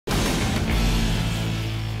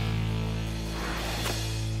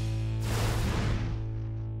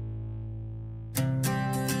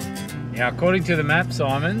Now, according to the map,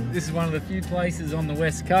 Simon, this is one of the few places on the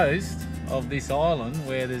west coast of this island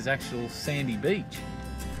where there's actual sandy beach.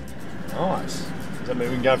 Nice. Does that mean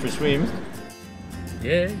we can go for a swim?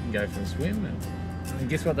 Yeah, you can go for a swim. And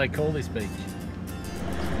guess what they call this beach?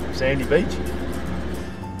 Sandy beach?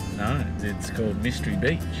 No, it's called Mystery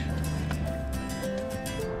Beach.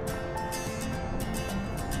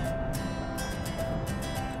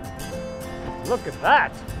 Look at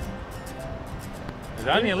that.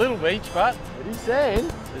 There's only a little beach, but It is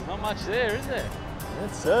sand. there's not much there, is there?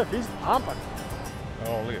 That surf is pumping.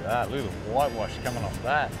 Oh, look at that, little whitewash coming off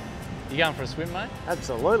that. You going for a swim, mate?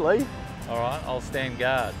 Absolutely. All right, I'll stand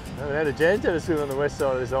guard. Haven't had a chance to swim on the west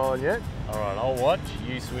side of this island yet. All right, I'll watch,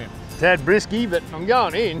 you swim. Tad brisky, but I'm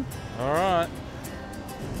going in. All right.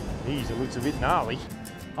 Geez, it looks a bit gnarly.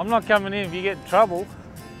 I'm not coming in if you get in trouble.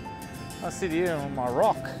 I'll sit here on my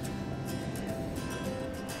rock.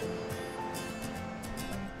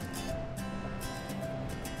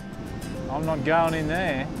 I'm not going in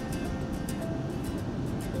there.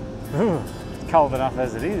 It's cold enough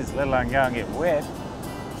as it is, let alone go and get wet.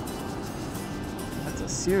 That's a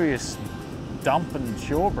serious dump and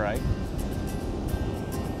shore break.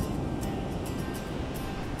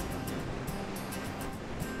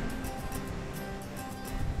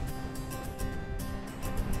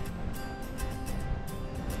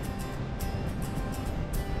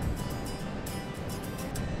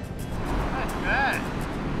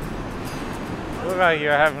 Look like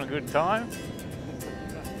you're having a good time.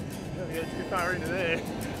 Don't get too far into there.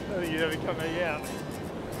 I don't think you'd ever come back out.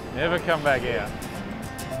 Never come back out.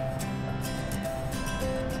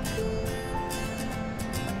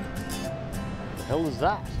 What the hell is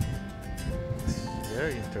that? It's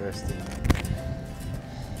very interesting.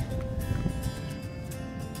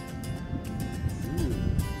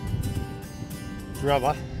 It's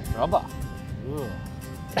rubber. Rubber.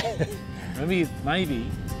 maybe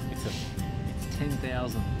it's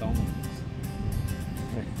 $10,000.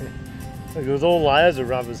 Look, there's all layers of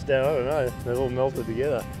rubber down. I don't know. They've all melted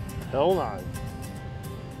together. Hell no.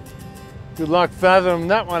 Good luck fathoming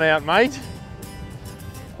that one out, mate.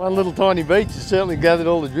 One little tiny beach has certainly gathered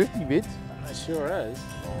all the drifty bits. It sure is.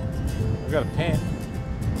 I've got a pen.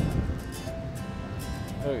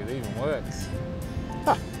 Look, it even works.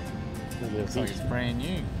 Huh. Looks like it's brand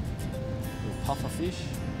new. Little puffer fish.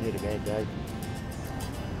 Get a man, Dave.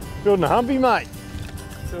 Building a humpy, mate.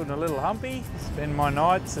 Building a little humpy. Spend my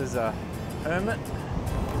nights as a hermit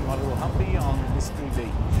in my little humpy on Mystery Beach.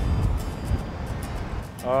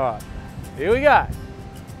 All right, here we go.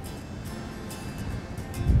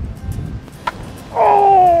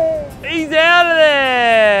 Oh, he's out of there.